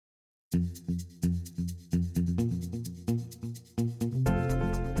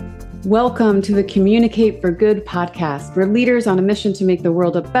Welcome to the Communicate for Good podcast, where leaders on a mission to make the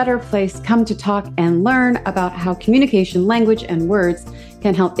world a better place come to talk and learn about how communication, language, and words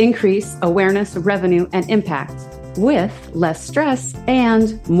can help increase awareness, revenue, and impact with less stress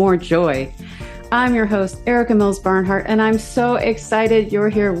and more joy. I'm your host, Erica Mills Barnhart, and I'm so excited you're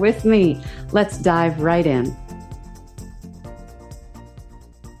here with me. Let's dive right in.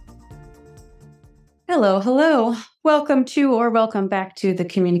 Hello. Welcome to or welcome back to the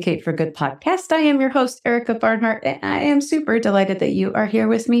Communicate for Good podcast. I am your host, Erica Barnhart, and I am super delighted that you are here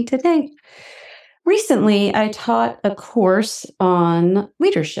with me today. Recently, I taught a course on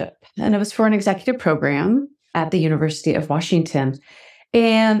leadership, and it was for an executive program at the University of Washington.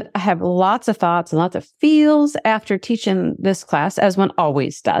 And I have lots of thoughts and lots of feels after teaching this class, as one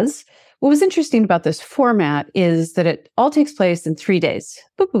always does. What was interesting about this format is that it all takes place in 3 days.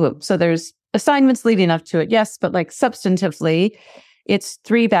 Boop, boop, boop. So there's assignments leading up to it, yes, but like substantively, it's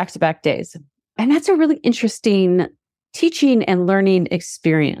 3 back-to-back days. And that's a really interesting teaching and learning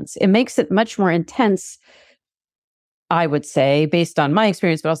experience. It makes it much more intense, I would say, based on my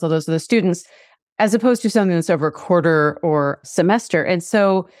experience, but also those of the students, as opposed to something that's over a quarter or semester. And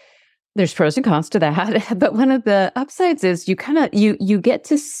so there's pros and cons to that. But one of the upsides is you get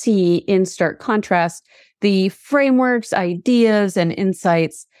to see in stark contrast the frameworks, ideas, and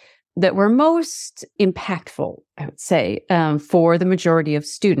insights that were most impactful, I would say, for the majority of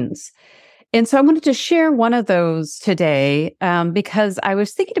students. And so I wanted to share one of those today because I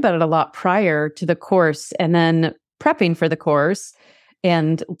was thinking about it a lot prior to the course and then prepping for the course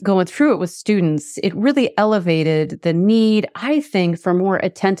and going through it with students. It really elevated the need, I think, for more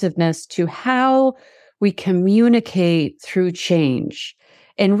attentiveness to how we communicate through change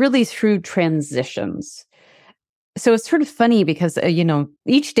and really through transitions. So it's sort of funny because,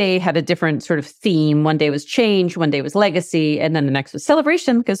 each day had a different sort of theme. One day was change, one day was legacy, and then the next was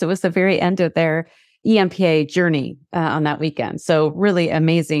celebration because it was the very end of their EMPA journey on that weekend. So really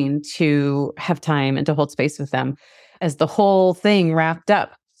amazing to have time and to hold space with them as the whole thing wrapped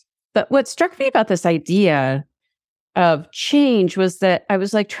up. But what struck me about this idea of change was that I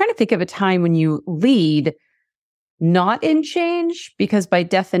was like trying to think of a time when you lead not in change, because by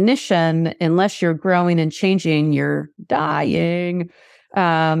definition, unless you're growing and changing, you're dying.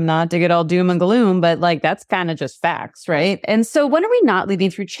 Not to get all doom and gloom, but like that's kind of just facts, right? And so when are we not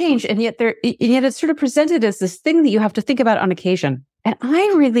leading through change? And yet it's sort of presented as this thing that you have to think about on occasion. And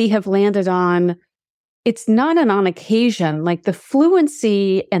I really have landed on, it's not an on occasion, like the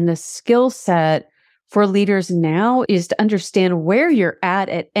fluency and the skill set for leaders now is to understand where you're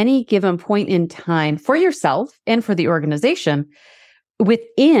at any given point in time for yourself and for the organization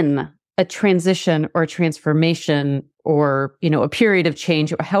within a transition or transformation or, a period of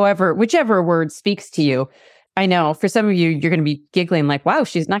change, whichever word speaks to you. I know for some of you, you're going to be giggling like, wow,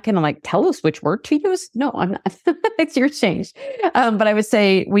 she's not going to tell us which word to use. No, I'm not. It's your change. But I would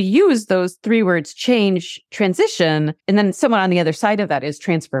say we use those 3 words, change, transition, and then someone on the other side of that is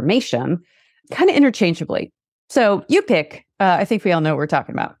transformation, kind of interchangeably. So you pick, I think we all know what we're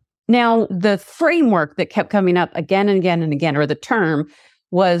talking about. Now, the framework that kept coming up again and again and again, or the term,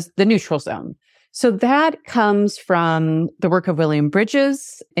 was the neutral zone. So that comes from the work of William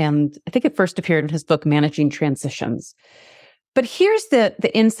Bridges, and I think it first appeared in his book, Managing Transitions. But here's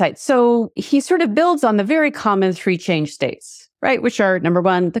the insight. So he sort of builds on the very common 3 change states, right? Which are, number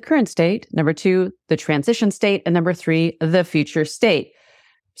 1, the current state, number 2, the transition state, and number 3, the future state.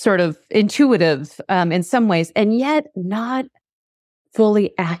 Sort of intuitive in some ways, and yet not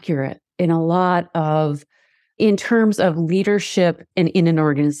fully accurate in terms of leadership and in an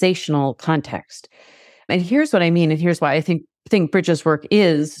organizational context. And here's what I mean, and here's why I think Bridges' work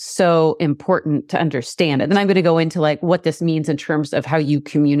is so important to understand. And then I'm going to go into what this means in terms of how you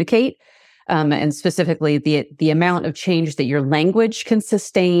communicate, and specifically the amount of change that your language can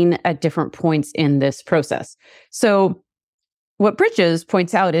sustain at different points in this process. So what Bridges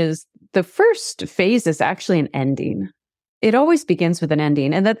points out is the first phase is actually an ending. It always begins with an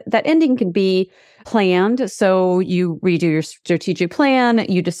ending, and that ending can be planned. So you redo your strategic plan,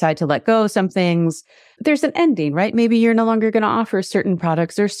 you decide to let go of some things. There's an ending, right? Maybe you're no longer going to offer certain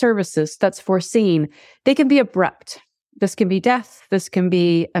products or services. That's foreseen. They can be abrupt. This can be death. This can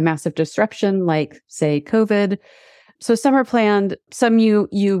be a massive disruption, like, say, COVID. So some are planned, some you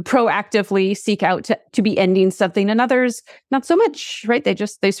proactively seek out to be ending something, and others not so much, right?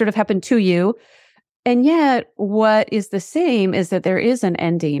 They sort of happen to you. And yet what is the same is that there is an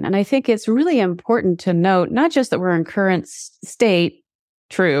ending. And I think it's really important to note, not just that we're in current state,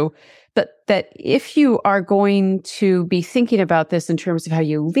 true, but that if you are going to be thinking about this in terms of how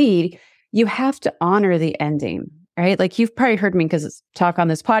you lead, you have to honor the ending, right? Like you've probably heard me because it's talk on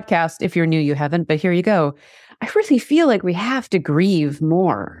this podcast. If you're new, you haven't, but here you go. I really feel like we have to grieve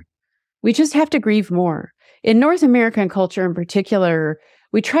more. We just have to grieve more. In North American culture in particular,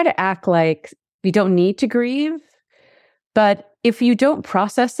 we try to act like we don't need to grieve. But if you don't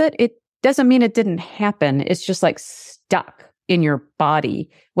process it, it doesn't mean it didn't happen. It's just like stuck in your body,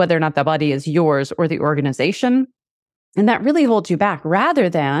 whether or not the body is yours or the organization. And that really holds you back rather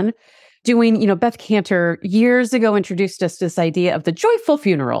than doing, Beth Kanter years ago introduced us to this idea of the joyful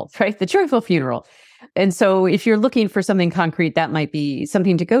funeral, right? The joyful funeral. And so if you're looking for something concrete, that might be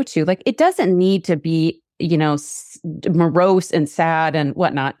something to go to. Like it doesn't need to be, morose and sad and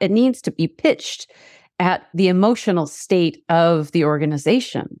whatnot. It needs to be pitched at the emotional state of the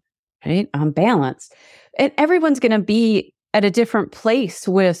organization, right? On balance. And everyone's going to be at a different place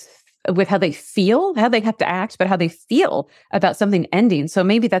with how they feel, how they have to act, but how they feel about something ending. So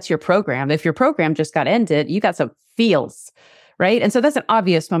maybe that's your program. If your program just got ended, you got some feels, right? And so that's an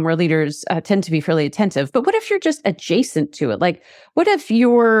obvious one where leaders tend to be fairly attentive. But what if you're just adjacent to it? Like, what if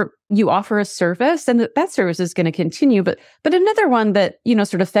you offer a service and that service is going to continue, but another one that,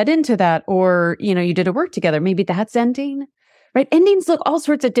 sort of fed into that, or, you did a work together, maybe that's ending, right? Endings look all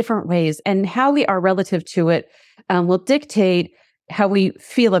sorts of different ways, and how we are relative to it will dictate how we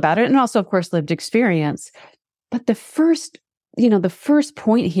feel about it, and also, of course, lived experience. But the first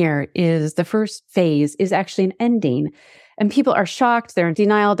point here is the first phase is actually an ending. And people are shocked, they're in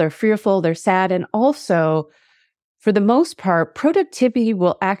denial, they're fearful, they're sad. And also, for the most part, productivity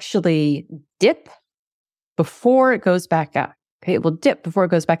will actually dip before it goes back up. Okay, it will dip before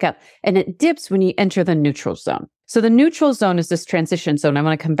it goes back up. And it dips when you enter the neutral zone. So the neutral zone is this transition zone. I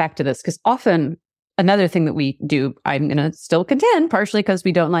want to come back to this because often another thing that we do, I'm going to still contend, partially because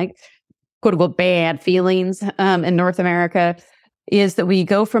we don't like quote unquote bad feelings in North America, is that we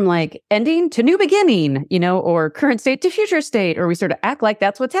go from like ending to new beginning, or current state to future state, or we sort of act like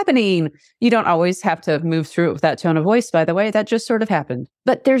that's what's happening. You don't always have to move through it with that tone of voice, by the way, that just sort of happened.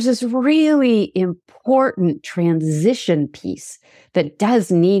 But there's this really important transition piece that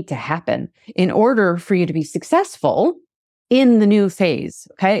does need to happen in order for you to be successful in the new phase.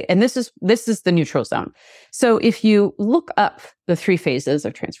 Okay. And this is the neutral zone. So if you look up the 3 phases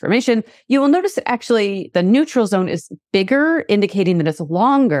of transformation, you will notice that actually the neutral zone is bigger, indicating that it's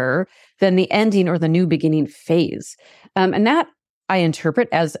longer than the ending or the new beginning phase. And that I interpret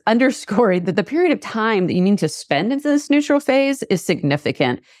as underscoring that the period of time that you need to spend in this neutral phase is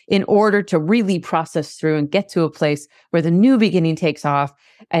significant in order to really process through and get to a place where the new beginning takes off.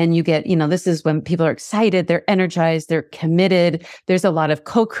 And you get, this is when people are excited, they're energized, they're committed. There's a lot of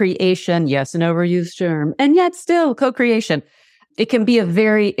co-creation. Yes, an overused term, and yet still co-creation. It can be a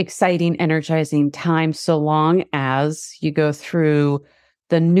very exciting, energizing time so long as you go through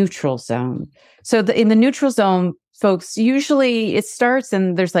the neutral zone. So in the neutral zone, folks, usually it starts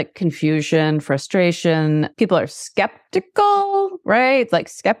and there's like confusion, frustration. People are skeptical, right? Like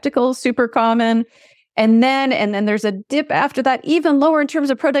skeptical, super common. And then there's a dip after that, even lower in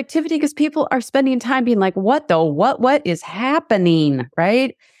terms of productivity, because people are spending time being like, what is happening,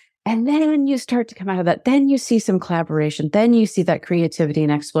 right? And then you start to come out of that. Then you see some collaboration. Then you see that creativity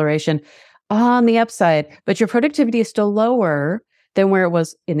and exploration on the upside. But your productivity is still lower than where it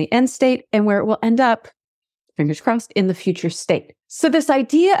was in the end state and where it will end up, fingers crossed, in the future state. So this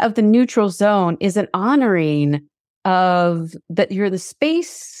idea of the neutral zone is an honoring of that you're the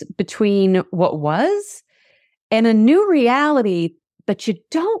space between what was and a new reality, but you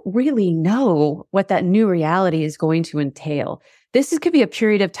don't really know what that new reality is going to entail. Could be a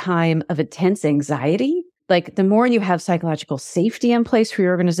period of time of intense anxiety. Like the more you have psychological safety in place for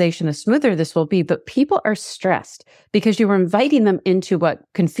your organization, the smoother this will be. But people are stressed because you are inviting them into what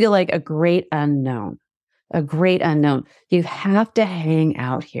can feel like a great unknown. A great unknown. You have to hang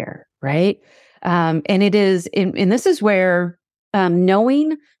out here, right? And it is, and this is where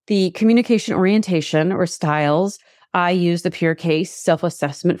knowing the communication orientation or styles, I use the Peer Case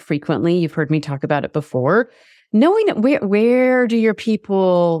self-assessment frequently. You've heard me talk about it before. Knowing where do your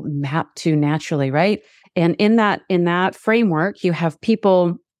people map to naturally, right? And in that framework, you have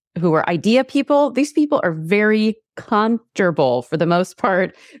people who are idea people. These people are very comfortable, for the most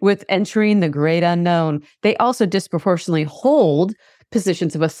part, with entering the great unknown. They also disproportionately hold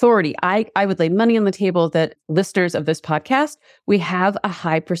positions of authority. I would lay money on the table that listeners of this podcast, we have a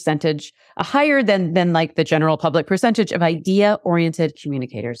high percentage, a higher than like the general public percentage of idea-oriented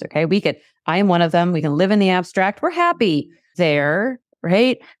communicators. Okay, I am one of them. We can live in the abstract. We're happy there,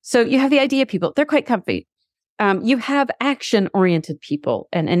 right? So you have the idea people. They're quite comfy. You have action-oriented people.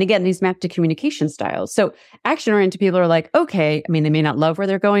 And again, these map to communication styles. So action-oriented people are like, okay, I mean, they may not love where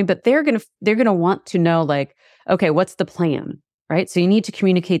they're going, but they're gonna want to know like, okay, what's the plan, right? So you need to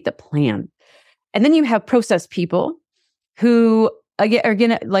communicate the plan. And then you have process people who again are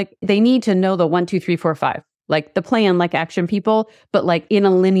gonna like, they need to know the 1, 2, 3, 4, 5, like the plan, like action people, but like in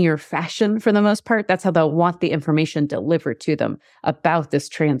a linear fashion for the most part. That's how they'll want the information delivered to them about this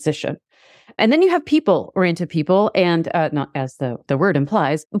transition. And then you have people-oriented people, and not as the word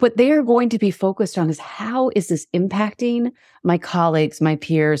implies, what they are going to be focused on is how is this impacting my colleagues, my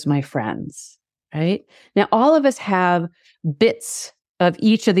peers, my friends, right? Now, all of us have bits of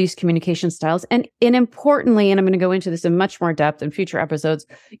each of these communication styles. And importantly, and I'm going to go into this in much more depth in future episodes,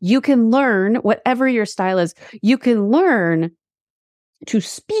 you can learn, whatever your style is, you can learn to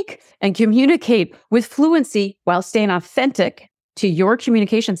speak and communicate with fluency while staying authentic to your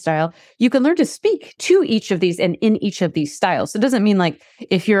communication style. You can learn to speak to each of these and in each of these styles. So it doesn't mean like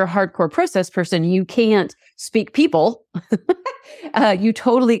if you're a hardcore process person, you can't speak people. You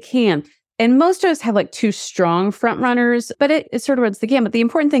totally can. And most of us have like two strong front runners, but it sort of runs the gamut. The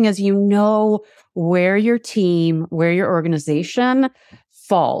important thing is you know where your team, where your organization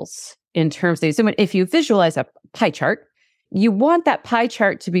falls in terms of these. So if you visualize a pie chart, you want that pie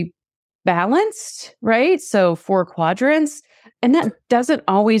chart to be balanced, right? So 4 quadrants, and that doesn't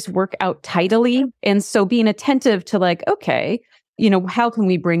always work out tidily. And so being attentive to like, okay, how can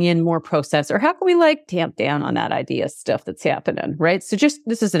we bring in more process, or how can we like tamp down on that idea stuff that's happening, right? So just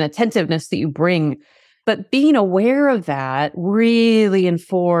this is an attentiveness that you bring, but being aware of that really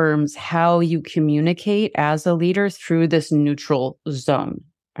informs how you communicate as a leader through this neutral zone,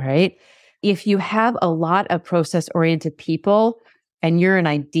 all right? If you have a lot of process-oriented people and you're an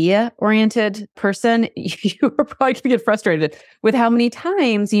idea-oriented person, you are probably going to get frustrated with how many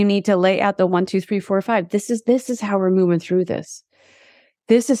times you need to lay out the 1, 2, 3, 4, 5. This is how we're moving through this.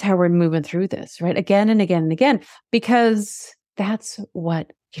 This is how we're moving through this, right? Again and again and again, because that's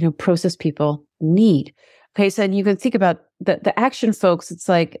what, process people need. Okay. So you can think about the action folks. It's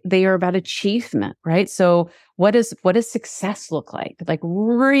like they are about achievement, right? So what does success look like? Like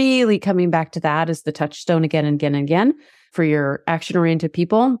really coming back to that as the touchstone again and again and again for your action-oriented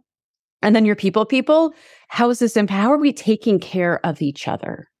people. And then your people, how is this how are we taking care of each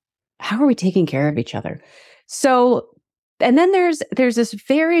other? How are we taking care of each other? So, and then there's this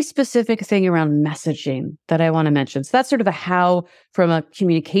very specific thing around messaging that I want to mention. So that's sort of the how from a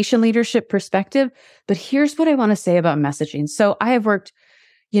communication leadership perspective. But here's what I want to say about messaging. So I have worked,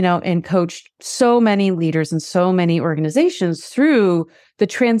 and coached so many leaders and so many organizations through the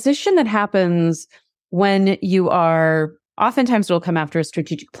transition that happens when you are, oftentimes it'll come after a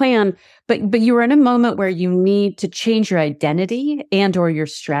strategic plan, but you are in a moment where you need to change your identity and or your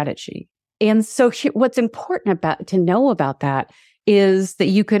strategy. And so what's important to know about that is that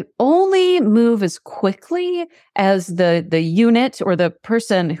you can only move as quickly as the unit or the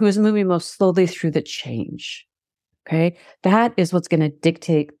person who is moving most slowly through the change. Okay. That is what's going to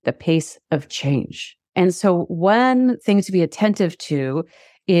dictate the pace of change. And so one thing to be attentive to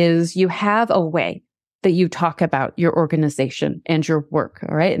is you have a way that you talk about your organization and your work.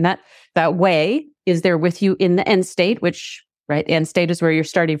 All right. And that way is there with you in the end state, which, right, end state is where you're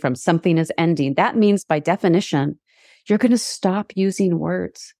starting from. Something is ending. That means by definition, you're going to stop using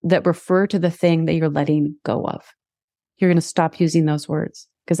words that refer to the thing that you're letting go of. You're going to stop using those words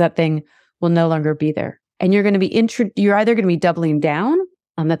because that thing will no longer be there. And you're going to be you're either going to be doubling down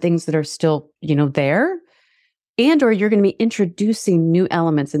on the things that are still, there, and or you're going to be introducing new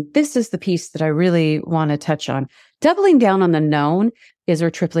elements. And this is the piece that I really want to touch on. Doubling down on the known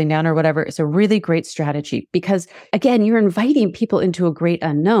or tripling down or whatever is a really great strategy because, again, you're inviting people into a great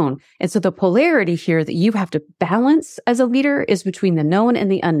unknown. And so the polarity here that you have to balance as a leader is between the known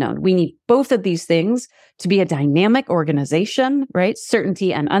and the unknown. We need both of these things to be a dynamic organization, right?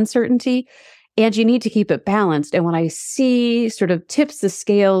 Certainty and uncertainty. And you need to keep it balanced. And when I see sort of tips the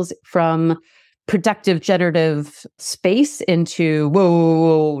scales from productive generative space into,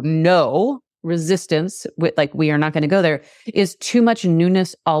 whoa, no, resistance with like, we are not going to go there, is too much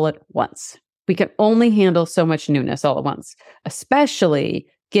newness all at once. We can only handle so much newness all at once, especially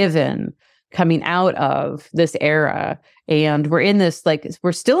given coming out of this era. And we're in this, like,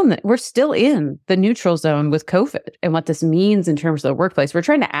 we're still in the neutral zone with COVID and what this means in terms of the workplace. We're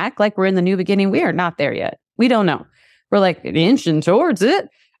trying to act like we're in the new beginning. We are not there yet. We don't know. We're like inching towards it,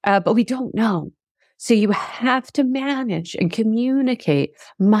 but we don't know. So you have to manage and communicate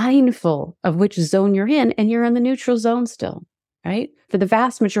mindful of which zone you're in, and you're in the neutral zone still, right? For the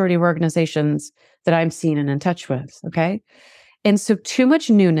vast majority of organizations that I'm seeing and in touch with, okay? And so too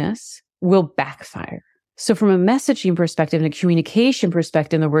much newness will backfire. So from a messaging perspective and a communication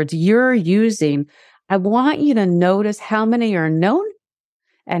perspective, the words you're using, I want you to notice how many are known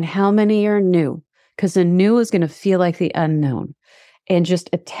and how many are new, because the new is going to feel like the unknown. And just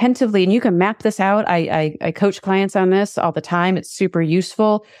attentively, and you can map this out. I coach clients on this all the time. It's super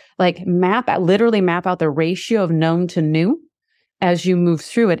useful. Like literally map out the ratio of known to new as you move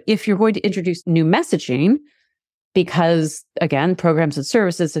through it. If you're going to introduce new messaging, because again, programs and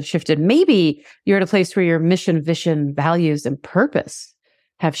services have shifted, maybe you're at a place where your mission, vision, values, and purpose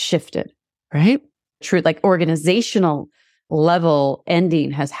have shifted, right? True, like organizational level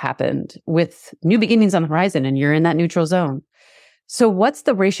ending has happened with new beginnings on the horizon, and you're in that neutral zone. So what's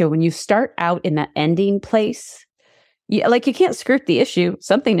the ratio when you start out in that ending place? You can't skirt the issue.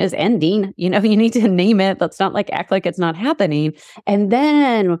 Something is ending, you need to name it. Let's not act like it's not happening. And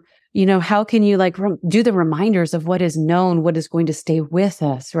then, how can you do the reminders of what is known, what is going to stay with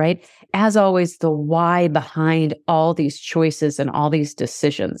us, right? As always, the why behind all these choices and all these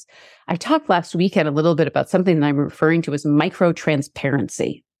decisions. I talked last weekend a little bit about something that I'm referring to as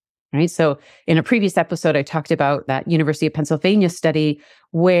micro-transparency. Right. So in a previous episode, I talked about that University of Pennsylvania study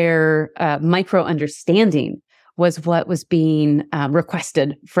where micro understanding was what was being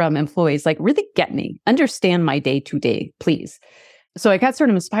requested from employees. Really get me, understand my day to day, please. So I got sort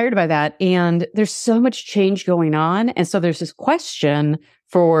of inspired by that. And there's so much change going on. And so there's this question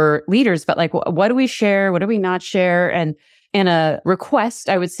for leaders, but what do we share? What do we not share? And a request,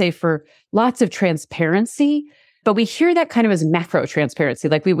 I would say, for lots of transparency. But we hear that kind of as macro transparency.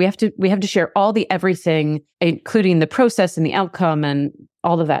 We have to share all the everything, including the process and the outcome and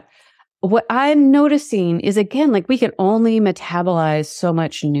all of that. What I'm noticing is, again, we can only metabolize so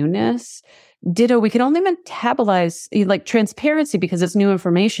much newness. Ditto, we can only metabolize transparency because it's new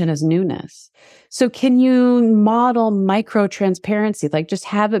information as newness. So can you model micro transparency? Just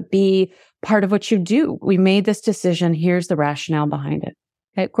have it be part of what you do. We made this decision. Here's the rationale behind it.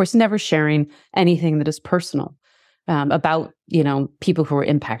 Okay? Of course, never sharing anything that is personal. About, people who are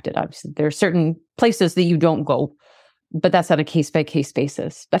impacted. Obviously, there are certain places that you don't go, but that's on a case-by-case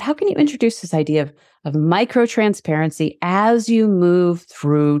basis. But how can you introduce this idea of micro-transparency as you move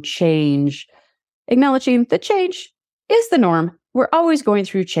through change, acknowledging that change is the norm. We're always going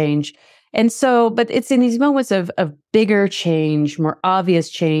through change. And so, but it's in these moments of bigger change, more obvious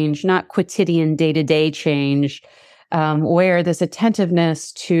change, not quotidian day-to-day change, where this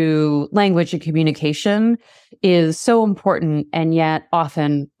attentiveness to language and communication is so important and yet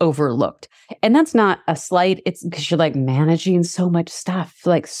often overlooked. And that's not a slight. It's because you're managing so much stuff,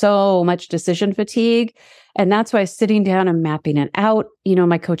 so much decision fatigue. And that's why sitting down and mapping it out,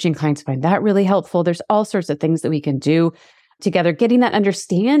 my coaching clients find that really helpful. There's all sorts of things that we can do together, getting that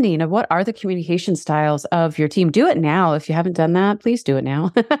understanding of what are the communication styles of your team. Do it now. If you haven't done that, please do it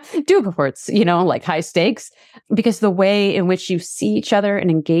now. Do it before it's, high stakes, because the way in which you see each other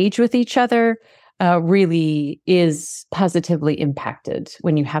and engage with each other really is positively impacted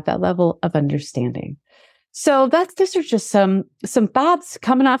when you have that level of understanding. So these are just some thoughts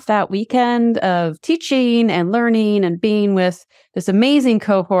coming off that weekend of teaching and learning and being with this amazing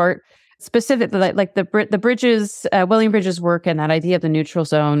cohort. Specifically, the Bridges, William Bridges' work and that idea of the neutral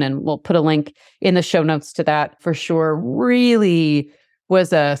zone, and we'll put a link in the show notes to that for sure, really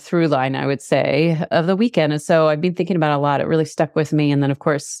was a through line, I would say, of the weekend. And so I've been thinking about it a lot. It really stuck with me. And then, of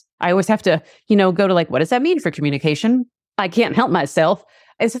course, I always have to, go to what does that mean for communication? I can't help myself.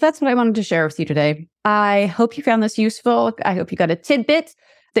 And so that's what I wanted to share with you today. I hope you found this useful. I hope you got a tidbit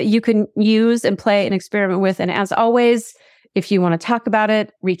that you can use and play and experiment with. And as always, if you want to talk about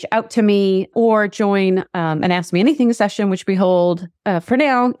it, reach out to me or join an Ask Me Anything session, which we hold for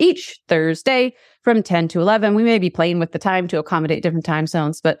now each Thursday from 10 to 11. We may be playing with the time to accommodate different time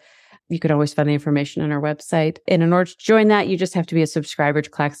zones, but you could always find the information on our website. And in order to join that, you just have to be a subscriber to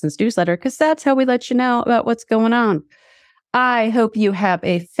Claxon's newsletter, because that's how we let you know about what's going on. I hope you have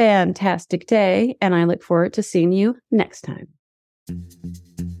a fantastic day, and I look forward to seeing you next time.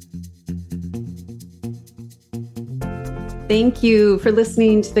 Thank you for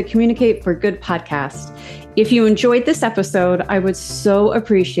listening to the Communicate for Good podcast. If you enjoyed this episode, I would so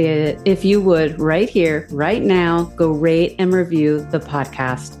appreciate it if you would, right here, right now, go rate and review the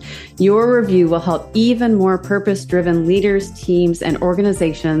podcast. Your review will help even more purpose-driven leaders, teams, and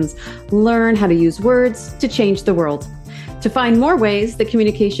organizations learn how to use words to change the world. To find more ways that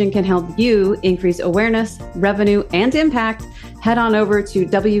communication can help you increase awareness, revenue, and impact, head on over to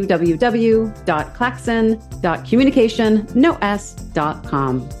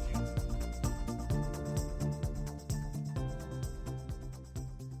www.claxon.communication.com.